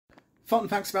Fun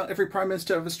facts about every Prime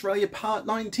Minister of Australia, Part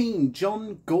 19,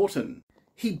 John Gorton.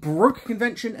 He broke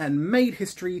convention and made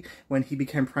history when he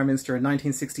became Prime Minister in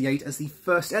 1968 as the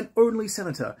first and only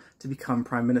senator to become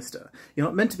Prime Minister. You're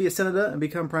not meant to be a senator and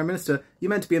become Prime Minister, you're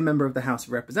meant to be a member of the House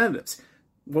of Representatives.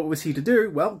 What was he to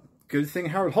do? Well, good thing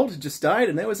Harold Holt had just died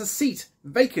and there was a seat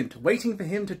vacant waiting for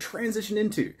him to transition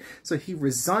into. So he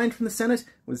resigned from the Senate,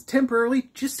 was temporarily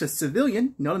just a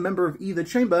civilian, not a member of either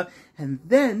chamber, and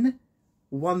then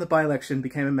won the by-election,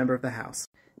 became a member of the House.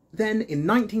 Then, in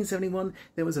 1971,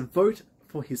 there was a vote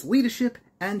for his leadership,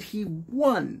 and he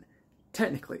won,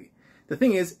 technically. The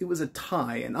thing is, it was a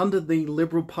tie, and under the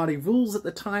Liberal Party rules at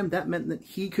the time, that meant that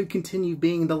he could continue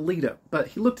being the leader. But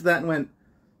he looked at that and went,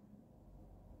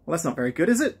 well, that's not very good,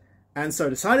 is it? And so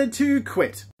decided to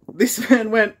quit. This man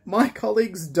went, my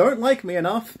colleagues don't like me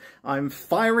enough, I'm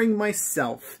firing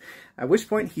myself. At which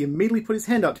point, he immediately put his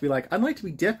hand up to be like, I'd like to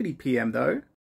be Deputy PM, though.